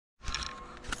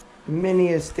mini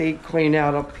estate clean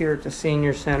out up here at the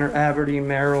Senior Center, Aberdeen,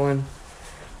 Maryland.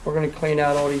 We're gonna clean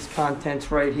out all these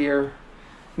contents right here.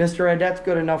 Mr. Ed, that's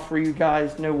good enough for you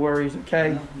guys, no worries,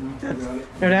 okay?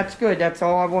 That's good, that's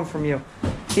all I want from you.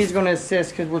 He's gonna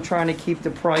assist because we're trying to keep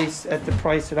the price at the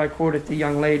price that I quoted the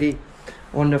young lady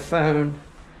on the phone.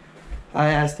 I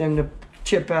asked him to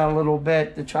chip out a little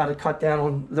bit to try to cut down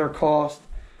on their cost.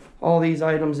 All these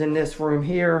items in this room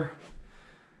here,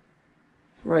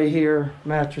 right here,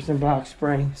 mattress and box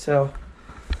spring. So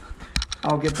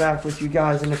I'll get back with you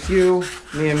guys in a few.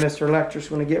 Me and Mr. Electric's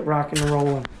gonna get rocking and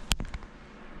rolling.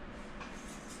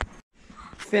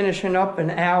 Finishing up an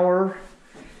hour.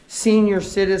 Senior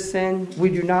citizen, we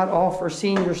do not offer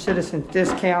senior citizen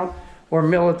discount or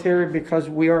military because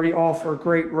we already offer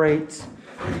great rates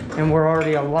and we're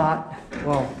already a lot,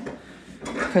 well,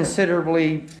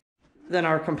 considerably than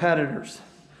our competitors.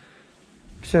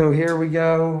 So here we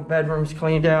go, bedroom's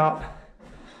cleaned out.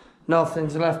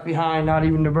 Nothing's left behind, not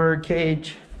even the bird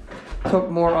cage. Took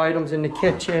more items in the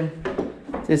kitchen.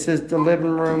 This is the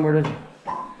living room where the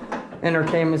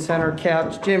entertainment center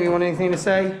couch. Jim, you want anything to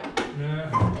say?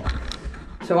 Yeah.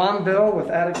 So I'm Bill with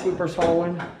Attic Sweepers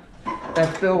Hauling.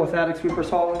 That's Bill with Attic Sweepers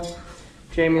Hauling.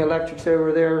 Jamie Electric's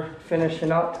over there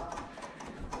finishing up.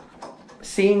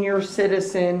 Senior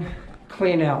Citizen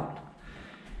Cleanout.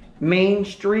 Main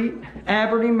Street,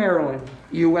 Aberdeen, Maryland,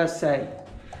 USA.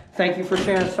 Thank you for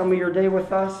sharing some of your day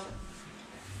with us.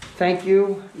 Thank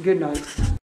you. Good night.